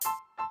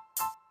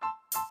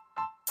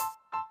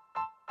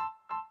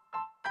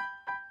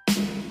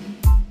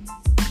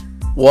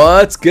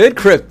What's good,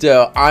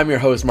 crypto? I'm your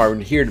host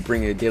Marvin, here to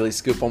bring you a daily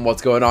scoop on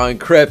what's going on in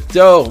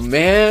crypto.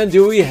 Man,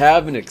 do we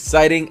have an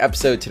exciting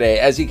episode today.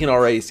 As you can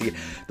already see,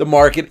 the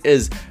market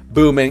is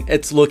booming,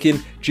 it's looking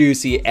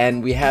juicy,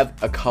 and we have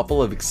a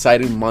couple of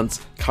exciting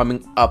months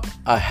coming up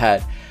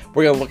ahead.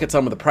 We're going to look at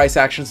some of the price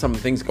action, some of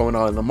the things going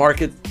on in the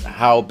market,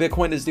 how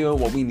Bitcoin is doing,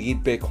 what we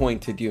need Bitcoin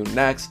to do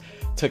next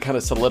to kind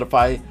of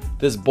solidify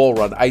this bull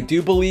run. I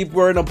do believe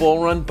we're in a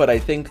bull run, but I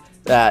think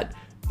that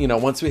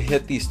once we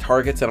hit these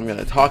targets that I'm going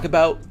to talk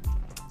about,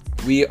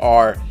 we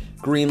are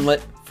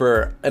greenlit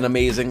for an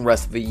amazing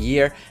rest of the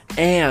year.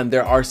 And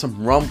there are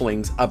some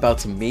rumblings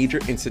about some major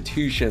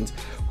institutions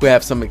who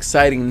have some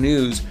exciting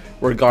news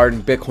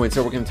regarding Bitcoin.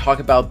 So we're going to talk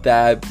about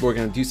that. We're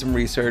going to do some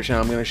research, and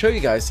I'm going to show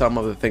you guys some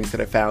of the things that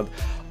I found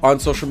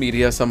on social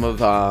media, some of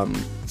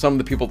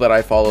the people that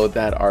I follow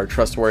that are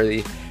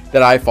trustworthy,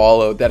 that I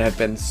follow, that have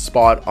been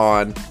spot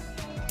on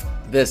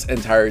this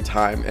entire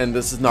time. And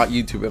this is not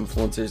YouTube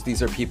influencers.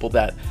 These are people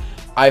that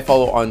I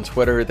follow on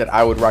Twitter that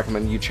I would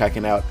recommend you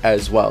checking out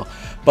as well.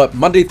 But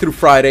Monday through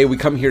Friday, we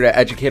come here to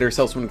educate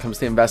ourselves when it comes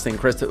to investing in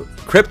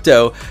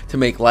crypto to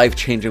make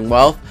life-changing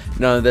wealth.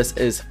 None of this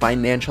is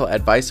financial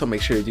advice, so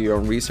make sure to do your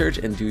own research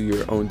and do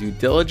your own due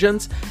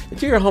diligence and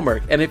do your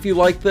homework. And if you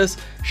like this,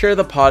 share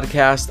the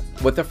podcast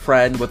with a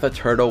friend, with a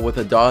turtle, with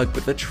a dog,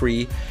 with a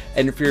tree.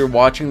 And if you're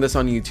watching this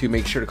on YouTube,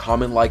 make sure to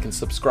comment, like, and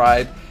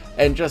subscribe,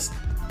 and just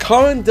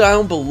comment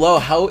down below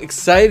how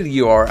excited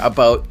you are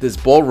about this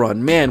bull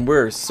run. Man,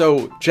 we're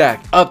so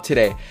jacked up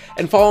today.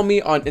 And follow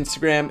me on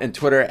Instagram and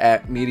Twitter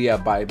at Media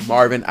by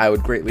Marvin. I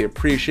would greatly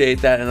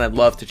appreciate that, and I'd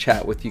love to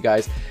chat with you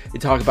guys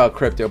and talk about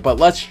crypto. But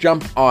let's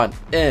jump on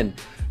in.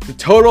 The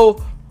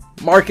total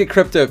market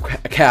crypto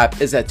cap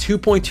is at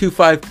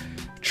 2.25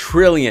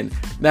 trillion.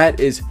 That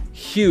is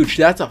huge.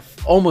 That's a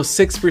almost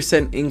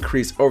 6%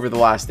 increase over the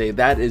last day.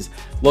 That is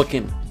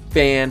looking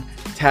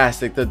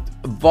fantastic. The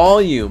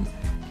volume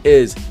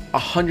is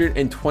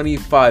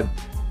 125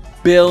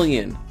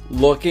 billion,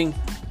 looking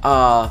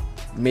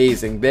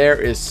amazing. There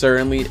is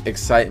certainly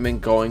excitement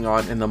going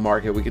on in the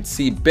market. We could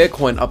see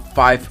Bitcoin up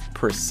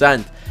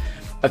 5%,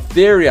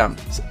 Ethereum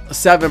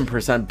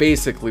 7%.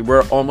 Basically,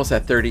 we're almost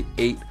at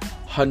 $3,800.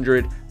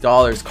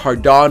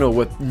 Cardano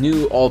with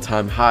new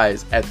all-time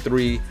highs at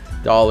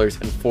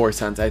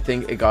 $3.04. I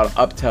think it got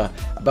up to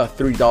about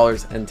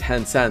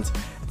 $3.10.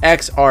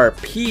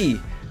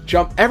 XRP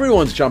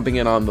everyone's jumping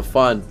in on the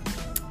fun.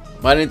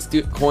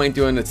 Binance Coin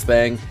doing its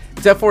thing.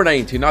 It's at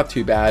 492, not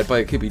too bad,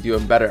 but it could be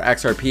doing better.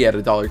 XRP at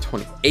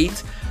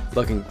 $1.28,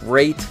 looking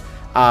great.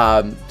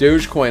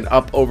 Dogecoin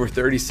up over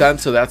 30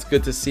 cents, so that's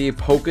good to see.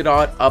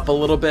 Polkadot up a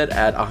little bit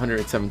at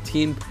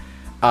 117.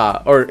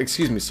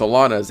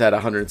 Solana is at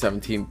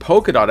 117.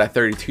 Polkadot at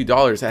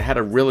 $32. That had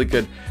a really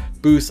good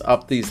boost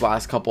up these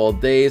last couple of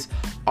days.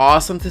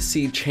 Awesome to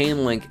see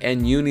Chainlink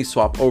and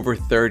Uniswap over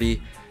 $30.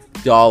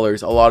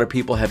 A lot of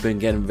people have been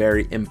getting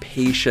very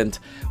impatient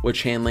with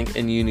Chainlink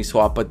and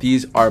Uniswap, but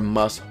these are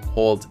must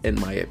holds in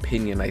my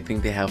opinion. I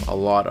think they have a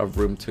lot of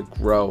room to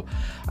grow.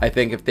 I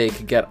think if they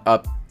could get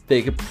up,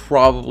 they could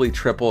probably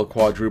triple or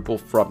quadruple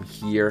from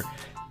here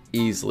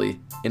easily,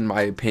 in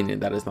my opinion.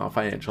 That is not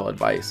financial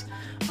advice.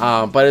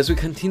 But as we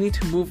continue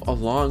to move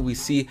along, we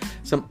see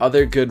some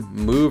other good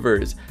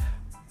movers.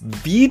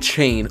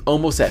 VeChain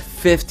almost at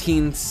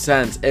 15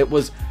 cents. It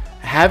was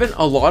having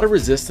a lot of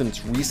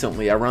resistance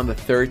recently around the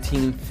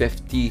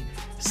 13.50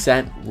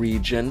 cent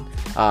region,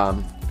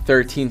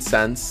 13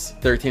 cents,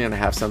 13 and a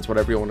half cents,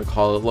 whatever you want to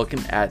call it.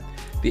 Looking at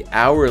the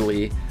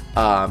hourly,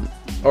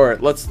 or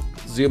let's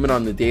zoom in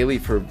on the daily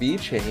for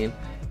VeChain,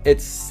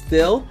 it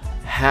still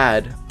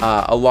had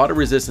a lot of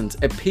resistance.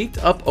 It peaked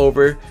up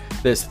over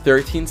this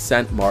 13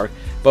 cent mark,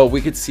 but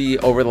we could see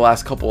over the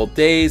last couple of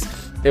days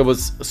it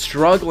was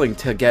struggling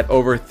to get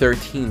over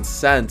 13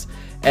 cents.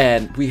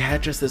 And we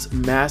had just this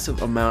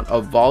massive amount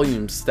of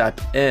volume step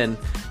in,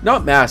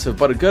 not massive,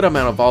 but a good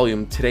amount of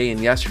volume today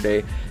and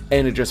yesterday,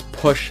 and it just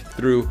pushed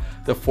through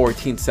the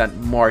 14 cent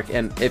mark.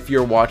 And if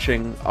you're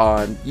watching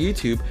on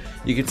YouTube,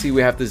 you can see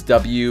we have this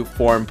W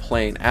form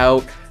playing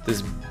out,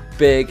 this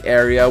big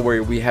area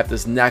where we have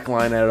this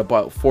neckline at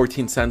about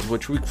 14 cents,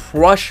 which we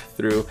crush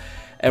through,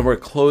 and we're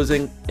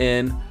closing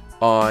in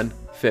on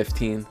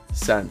 15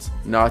 cents,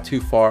 not too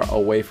far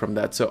away from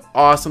that. So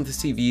awesome to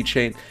see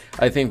VeChain.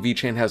 I think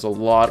VeChain has a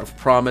lot of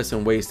promise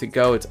and ways to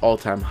go. It's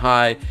all-time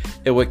high.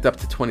 It wicked up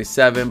to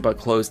 27 but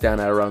closed down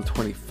at around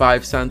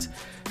 25 cents.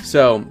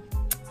 So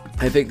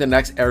I think the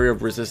next area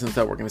of resistance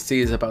that we're going to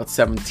see is about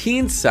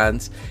 17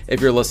 cents if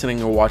you're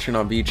listening or watching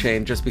on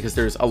VeChain, just because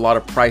there's a lot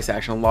of price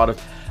action, a lot of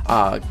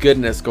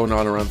goodness going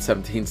on around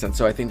 17 cents.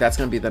 So I think that's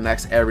going to be the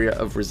next area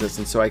of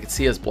resistance. So I could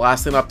see us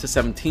blasting up to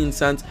 17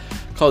 cents,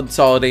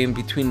 consolidating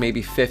between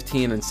maybe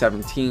 15 and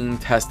 17,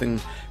 testing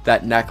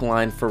that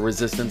neckline for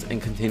resistance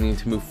and continuing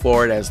to move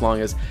forward. As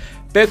long as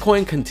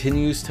Bitcoin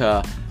continues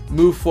to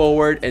move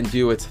forward and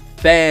do its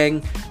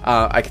thing,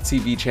 I could see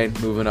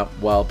VeChain moving up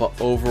well. But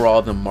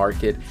overall, the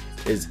market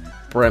is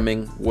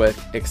brimming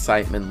with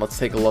excitement. Let's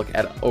take a look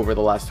at over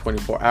the last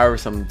 24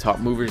 hours some of the top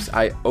movers.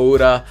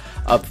 IOTA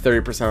up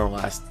 30% on the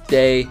last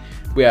day.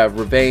 We have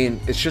Ravane.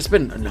 It's just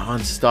been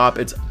non-stop.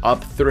 It's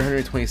up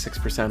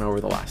 326%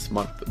 over the last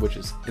month, which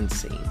is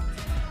insane.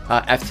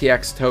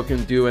 FTX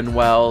token doing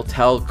well.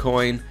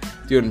 Telcoin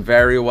doing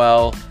very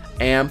well.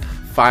 AMP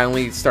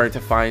finally started to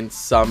find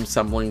some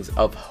semblance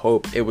of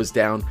hope. It was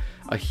down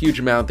a huge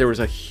amount. There was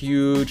a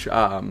huge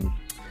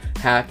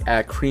hack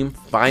at Cream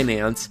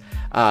Finance.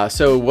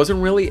 So it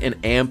wasn't really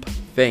an AMP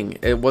thing.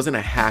 It wasn't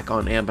a hack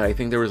on AMP, but I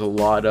think there was a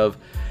lot of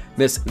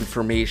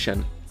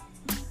misinformation.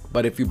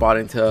 But if you bought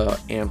into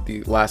AMP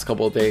the last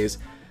couple of days,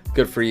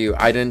 good for you.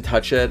 I didn't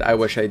touch it. I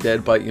wish I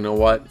did, but you know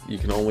what? You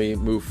can only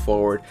move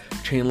forward.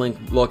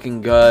 Chainlink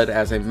looking good.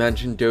 As I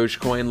mentioned,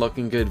 Dogecoin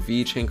looking good.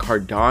 VeChain,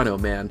 Cardano,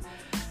 man,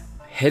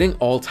 hitting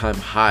all-time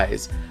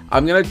highs.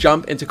 I'm going to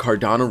jump into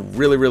Cardano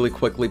really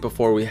quickly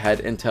before we head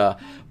into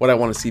what I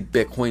want to see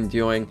Bitcoin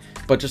doing.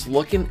 But just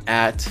looking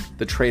at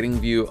the trading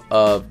view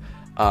of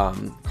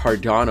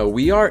Cardano,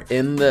 we are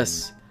in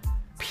this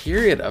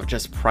period of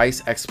just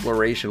price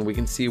exploration. We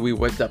can see we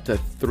whipped up to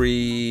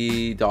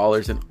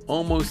 $3 and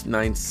almost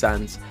 9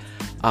 cents.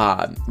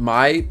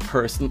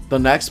 The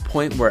next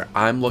point where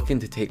I'm looking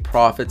to take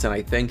profits, and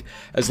I think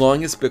as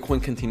long as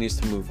Bitcoin continues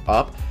to move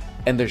up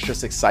and there's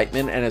just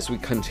excitement, and as we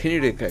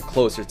continue to get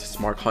closer to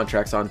smart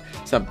contracts on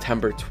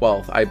September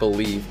 12th, I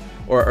believe,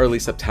 or early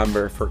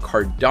September for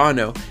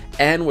Cardano,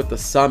 and with the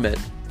summit,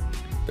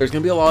 there's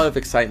going to be a lot of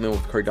excitement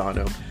with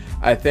Cardano.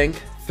 I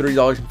think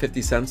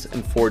 $3.50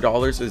 and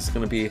 $4 is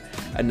going to be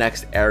a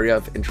next area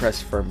of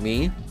interest for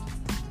me.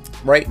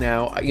 Right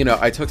now, you know,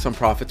 I took some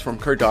profits from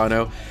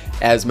Cardano,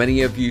 as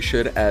many of you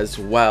should as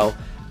well.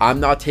 I'm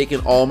not taking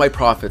all my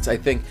profits. I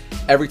think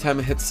every time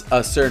it hits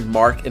a certain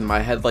mark in my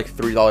head, like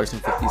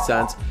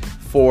 $3.50,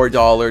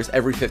 $4,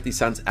 every 50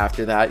 cents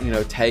after that, you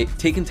know,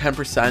 taking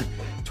 10%,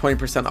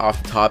 20%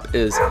 off the top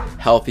is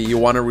healthy. You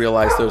want to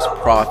realize those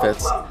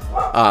profits.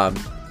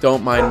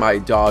 Don't mind my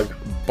dog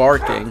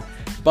barking.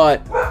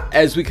 But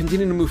as we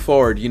continue to move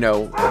forward, you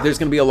know, there's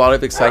going to be a lot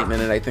of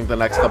excitement, and I think the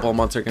next couple of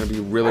months are going to be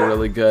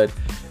really good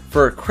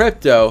for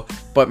crypto.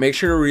 But make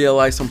sure to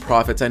realize some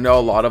profits. I know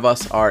a lot of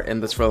us are in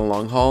this for the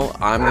long haul.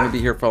 I'm going to be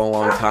here for a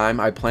long time.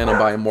 I plan on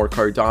buying more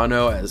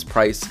Cardano as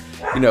price,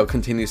 you know,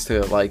 continues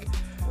to like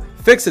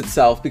fix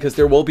itself, because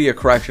there will be a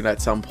correction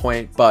at some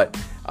point. But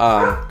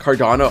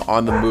Cardano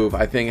on the move,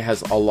 I think it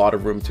has a lot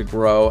of room to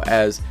grow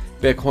as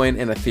Bitcoin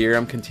and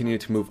Ethereum continue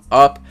to move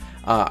up.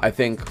 I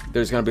think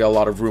there's going to be a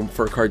lot of room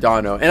for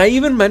Cardano. And I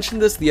even mentioned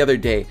this the other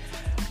day.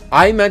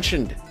 I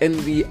mentioned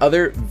in the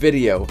other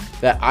video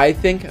that I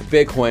think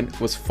Bitcoin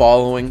was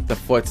following the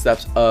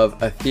footsteps of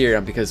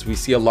Ethereum, because we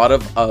see a lot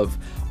of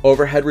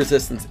overhead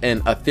resistance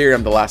in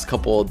Ethereum the last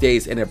couple of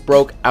days, and it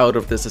broke out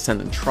of this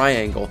ascendant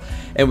triangle.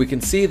 And we can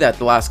see that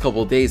the last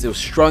couple of days it was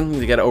struggling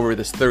to get over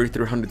this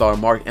 $3,300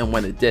 mark, and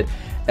when it did,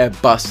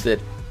 it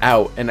busted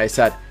out. And I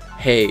said,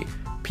 hey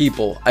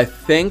people, I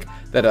think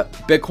that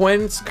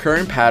Bitcoin's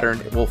current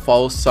pattern will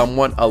follow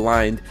somewhat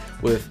aligned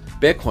with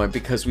Bitcoin,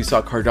 because we saw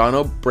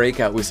Cardano break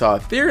out, we saw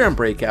Ethereum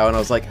break out, and I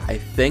was like, I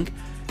think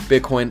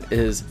Bitcoin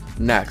is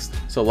next.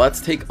 So let's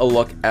take a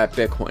look at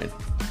Bitcoin.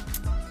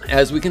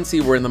 As we can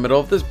see, we're in the middle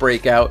of this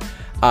breakout.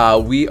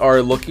 We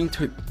are looking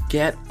to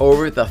get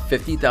over the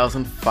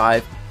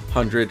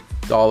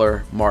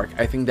 $50,500 mark.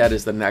 I think that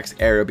is the next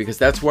area, because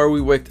that's where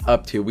we wicked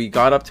up to. We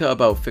got up to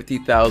about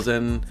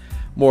 50,000,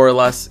 more or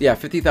less, yeah,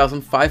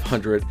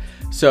 50,500.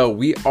 So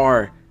we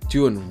are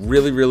doing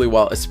really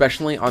well,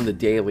 especially on the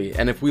daily.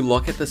 And if we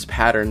look at this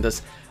pattern,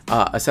 this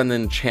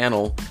ascendant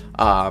channel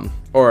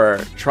or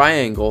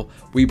triangle,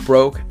 we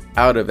broke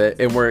out of it,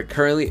 and we're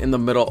currently in the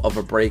middle of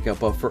a breakout.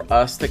 But for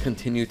us to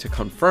continue to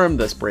confirm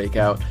this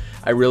breakout,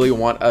 I really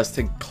want us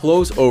to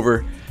close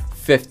over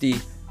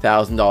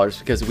 $50,000,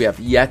 because we have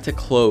yet to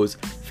close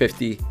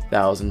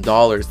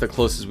 $50,000. The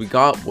closest we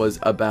got was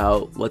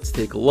about, let's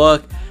take a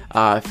look,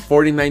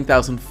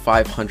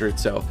 49,500.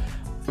 So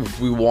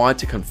if we want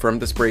to confirm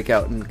this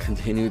breakout and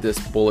continue this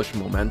bullish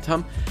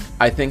momentum,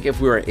 I think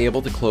if we were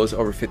able to close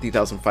over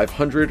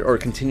 50,500 or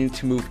continue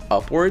to move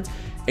upwards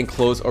and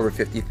close over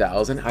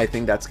 50,000, I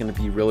think that's going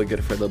to be really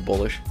good for the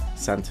bullish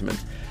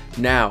sentiment.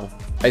 Now,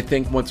 I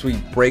think once we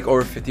break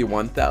over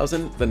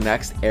 51,000, the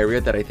next area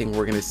that I think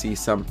we're going to see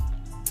some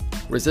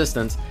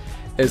resistance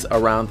is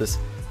around this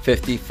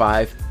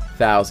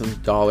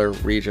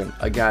 $55,000 region.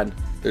 Again,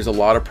 there's a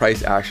lot of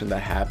price action that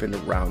happened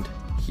around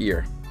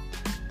here.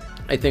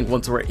 I think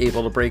once we're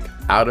able to break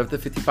out of the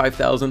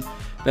 55,000,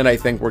 then I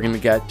think we're going to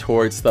get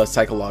towards the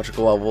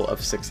psychological level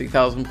of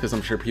 60,000, because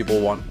I'm sure people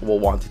will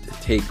want to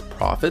take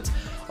profits.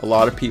 A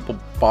lot of people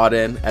bought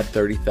in at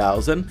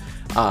 30,000,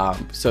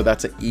 so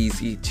that's an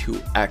easy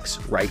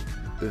 2x right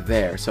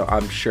there. So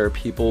I'm sure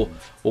people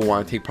will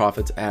want to take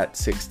profits at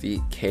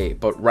 60K.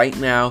 But right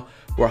now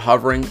we're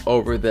hovering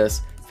over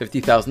this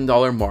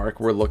 $50,000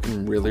 mark. We're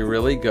looking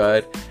really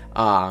good,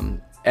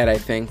 and I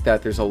think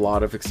that there's a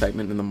lot of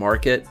excitement in the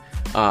market.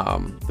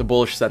 The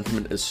bullish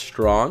sentiment is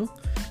strong,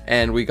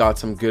 and we got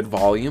some good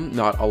volume,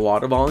 not a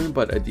lot of volume,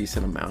 but a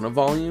decent amount of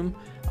volume.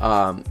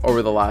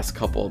 over the last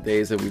couple of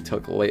days. If we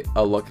took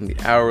a look in the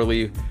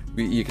hourly,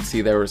 you can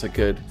see there was a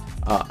good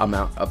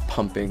amount of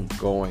pumping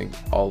going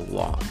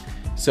along.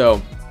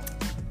 So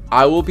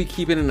I will be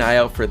keeping an eye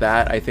out for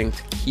that. I think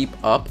to keep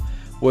up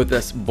with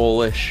this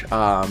bullish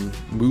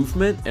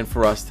movement and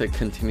for us to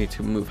continue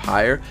to move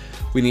higher,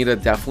 we need to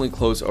definitely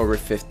close over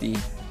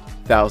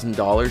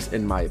 $50,000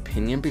 in my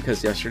opinion,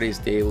 because yesterday's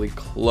daily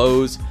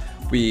close,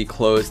 we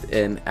closed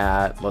in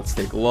at, let's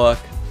take a look,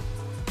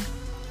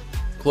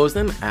 closed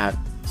in at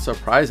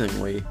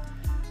surprisingly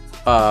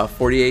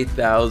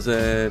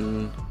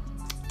 48,000,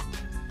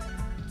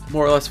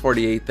 more or less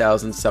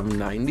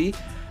 48,790.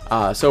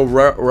 So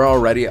we're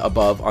already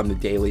above on the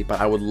daily,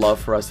 but I would love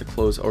for us to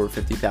close over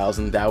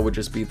 50,000. That would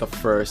just be the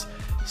first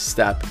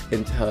step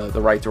into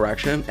the right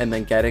direction, and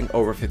then getting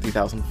over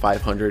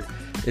 50,500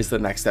 is the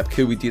next step.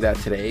 Could we do that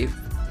today?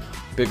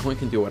 Bitcoin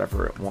can do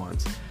whatever it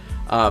wants.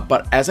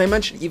 But as I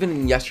mentioned even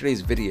in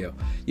yesterday's video,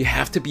 you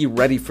have to be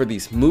ready for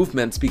these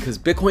movements, because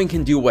Bitcoin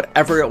can do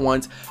whatever it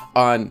wants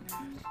on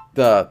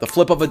the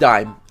flip of a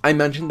dime. I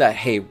mentioned that,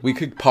 hey, we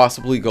could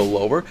possibly go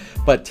lower,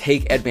 but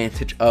take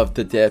advantage of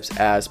the dips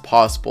as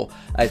possible.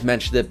 I've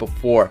mentioned it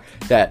before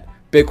that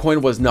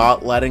Bitcoin was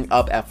not letting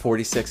up at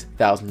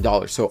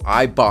 $46,000. So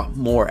I bought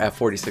more at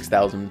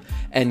 46,000.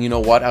 And you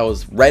know what? I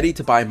was ready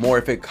to buy more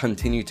if it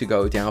continued to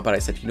go down, but I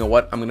said, you know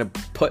what? I'm going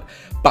to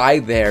buy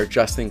there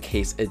just in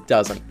case it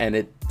doesn't, and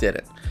it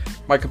didn't.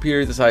 My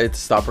computer decided to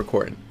stop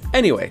recording.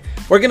 Anyway,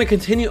 we're going to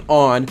continue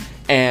on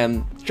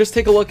and just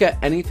take a look at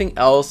anything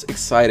else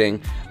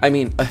exciting. I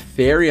mean,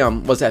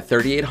 Ethereum was at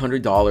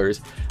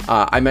 $3,800.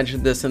 I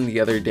mentioned this in the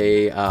other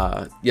day,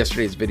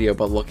 yesterday's video,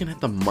 but looking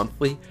at the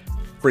monthly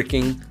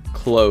freaking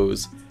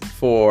close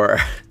for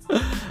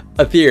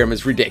Ethereum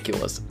is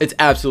ridiculous. It's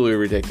absolutely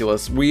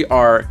ridiculous.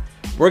 We're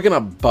going to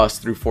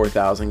bust through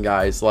 4,000,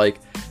 guys. Like,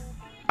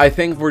 I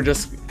think we're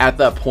just at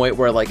that point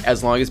where, like,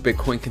 as long as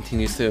Bitcoin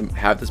continues to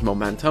have this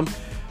momentum,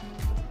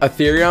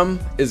 Ethereum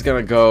is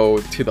gonna go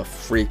to the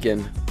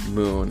freaking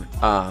moon.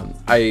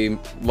 I'm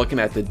looking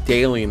at the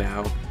daily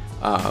now.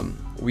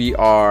 We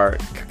are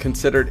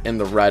considered in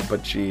the red,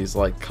 but geez,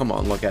 like, come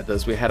on, look at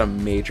this. We had a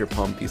major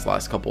pump these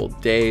last couple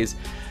of days.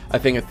 I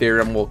think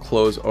Ethereum will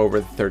close over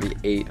the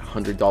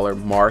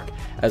 $3,800 mark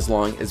as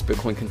long as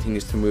Bitcoin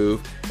continues to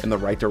move in the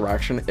right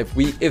direction. If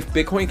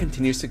Bitcoin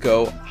continues to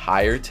go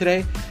higher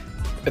today,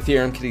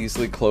 Ethereum could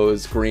easily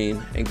close green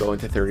and go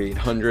into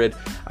 3,800.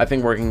 I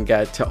think we're going to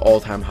get to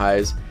all-time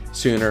highs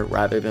sooner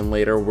rather than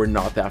later. We're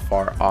not that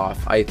far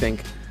off. I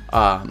think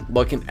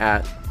looking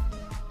at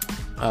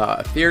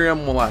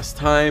Ethereum one last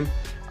time,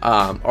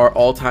 our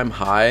all-time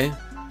high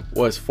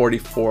was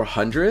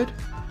 4,400,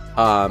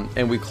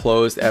 and we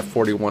closed at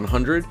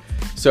 4,100.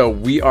 So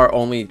we are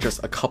only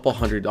just a couple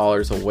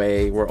 $100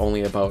 away. We're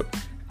only about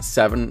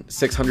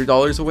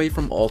 $600 away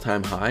from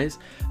all-time highs.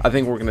 I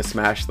think we're gonna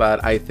smash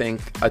that. I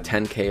think a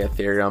 10K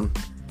Ethereum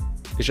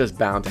is just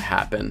bound to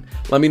happen.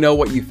 Let me know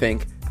what you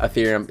think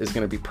Ethereum is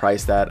gonna be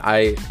priced at.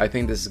 I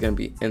think this is gonna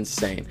be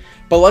insane.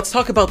 But let's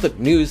talk about the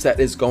news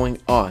that is going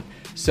on.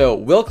 So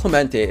Will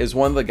Clemente is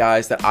one of the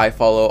guys that I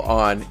follow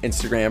on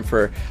Instagram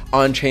for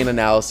on-chain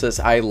analysis.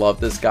 I love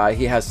this guy.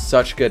 He has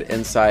such good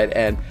insight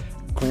and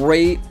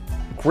great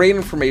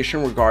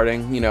information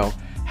regarding, you know,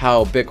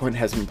 how Bitcoin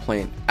has been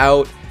playing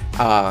out.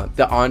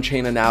 The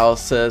on-chain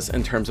analysis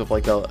in terms of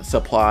like the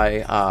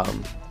supply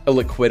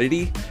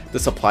liquidity, the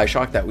supply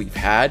shock that we've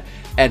had,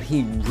 and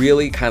he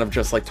really kind of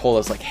just like told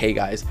us like, hey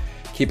guys,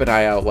 keep an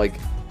eye out, like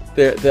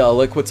the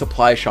liquid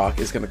supply shock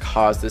is going to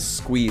cause this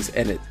squeeze,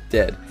 and it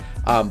did.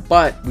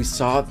 But we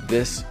saw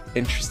this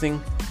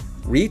interesting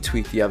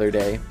retweet the other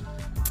day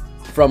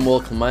from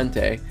Will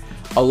Clemente.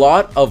 A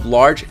lot of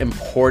large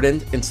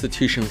important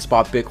institutions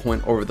bought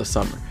Bitcoin over the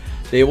summer.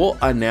 They will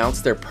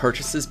announce their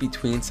purchases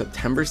between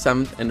September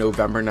 7th and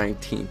November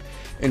 19th.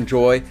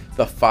 Enjoy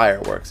the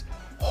fireworks.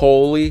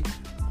 Holy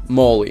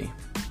moly.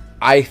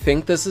 I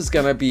think this is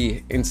gonna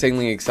be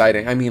insanely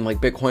exciting. I mean,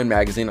 like Bitcoin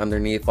Magazine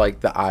underneath,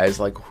 like the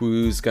eyes, like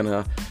who's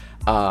gonna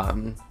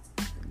reveal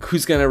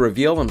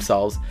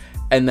themselves.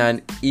 And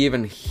then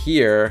even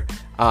here,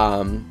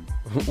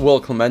 Will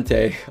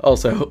Clemente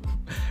also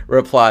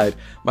replied,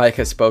 Mike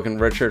has spoken.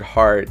 Richard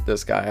Hart,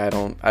 this guy, I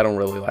don't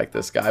really like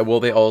this guy. Will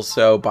they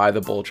also buy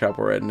the bull trap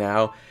we're in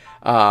now?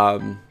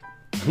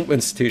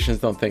 Institutions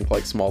don't think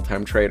like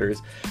small-time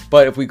traders.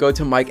 But if we go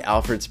to Mike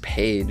Alfred's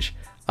page,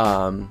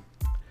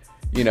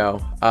 you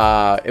know,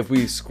 if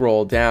we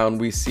scroll down,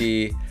 we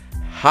see,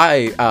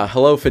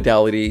 hello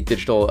Fidelity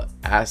Digital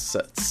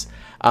Assets.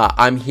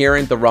 I'm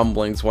hearing the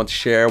rumblings. Want to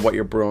share what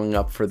you're brewing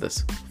up for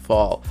this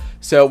fall.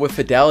 So with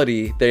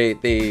Fidelity,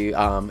 they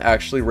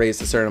actually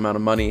raised a certain amount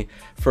of money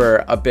for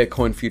a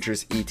Bitcoin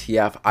futures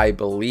ETF, I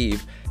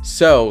believe.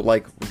 So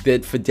like,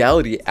 did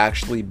Fidelity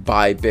actually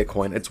buy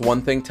Bitcoin? It's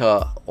one thing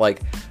to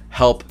like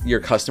help your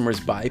customers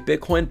buy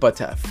Bitcoin, but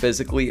to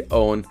physically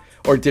own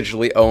or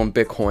digitally own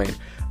Bitcoin,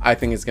 I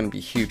think is going to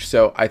be huge.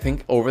 So I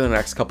think over the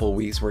next couple of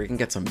weeks, we're going to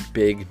get some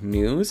big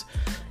news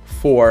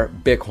for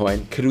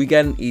Bitcoin. Could we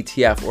get an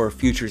ETF or a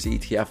futures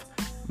ETF?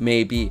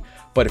 Maybe.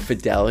 But if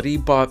Fidelity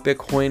bought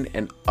Bitcoin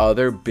and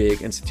other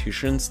big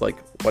institutions, like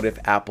what if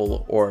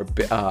Apple or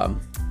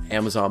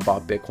Amazon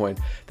bought Bitcoin,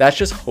 that's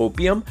just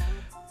hopium.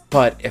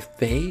 But if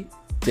they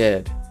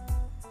did,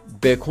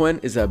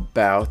 Bitcoin is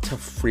about to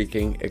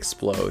freaking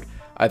explode.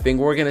 I think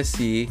we're going to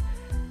see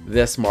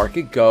this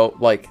market go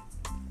like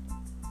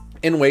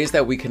in ways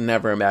that we can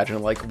never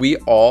imagine. Like, we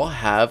all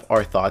have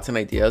our thoughts and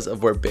ideas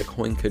of where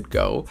Bitcoin could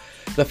go.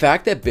 The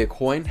fact that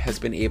Bitcoin has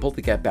been able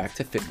to get back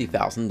to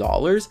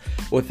 $50,000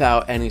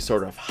 without any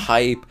sort of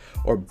hype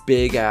or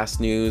big ass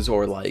news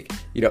or like,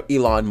 you know,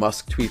 Elon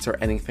Musk tweets or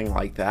anything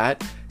like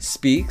that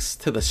speaks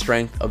to the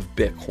strength of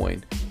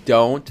Bitcoin.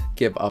 Don't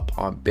give up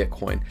on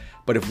Bitcoin.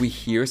 But if we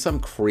hear some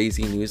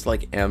crazy news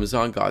like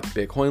Amazon got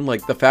Bitcoin,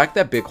 like the fact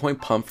that Bitcoin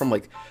pumped from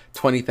like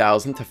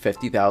 20,000 to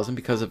 50,000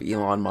 because of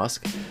Elon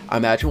Musk,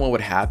 imagine what would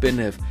happen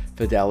if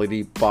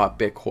Fidelity bought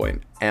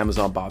Bitcoin,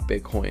 Amazon bought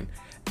Bitcoin,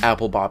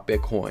 Apple bought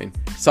Bitcoin,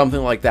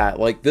 something like that.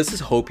 Like, this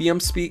is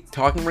hopium speak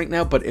talking right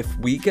now, but if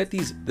we get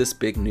this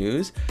big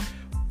news,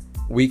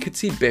 we could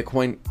see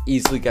Bitcoin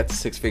easily get to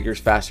six figures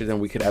faster than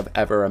we could have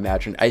ever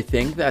imagined. I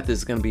think that this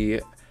is going to be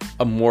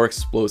a more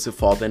explosive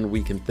fall than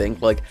we can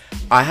think. Like,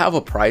 I have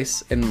a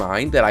price in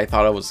mind that I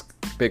thought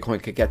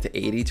Bitcoin could get to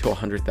 80 to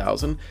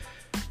 100,000.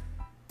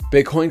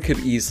 Bitcoin could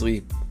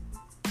easily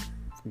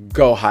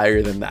go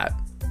higher than that.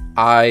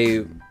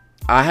 I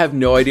have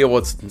no idea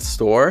what's in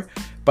store,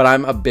 but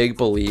I'm a big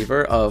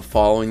believer of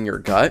following your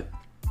gut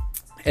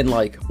and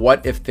like,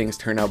 what if things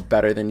turn out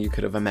better than you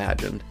could have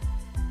imagined?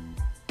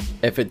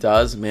 If it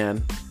does,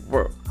 man,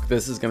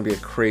 this is going to be a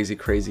crazy,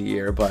 crazy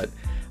year. But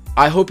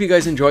I hope you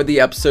guys enjoyed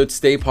the episode.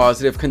 Stay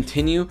positive.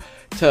 Continue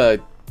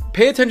to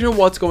pay attention to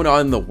what's going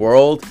on in the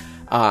world.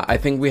 I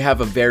think we have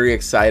a very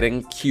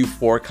exciting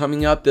Q4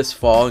 coming up this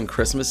fall, and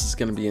Christmas is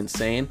going to be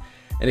insane,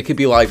 and it could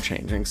be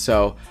life-changing.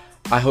 So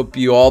I hope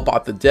you all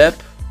bought the dip,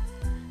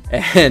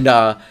 and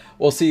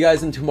we'll see you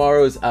guys in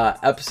tomorrow's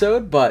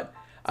episode. But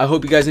I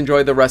hope you guys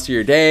enjoy the rest of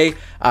your day.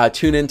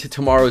 Tune in to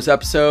tomorrow's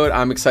episode.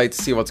 I'm excited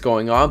to see what's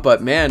going on.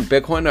 But man,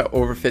 Bitcoin at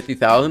over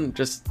 50,000,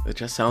 it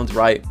just sounds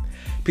right.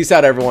 Peace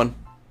out, everyone.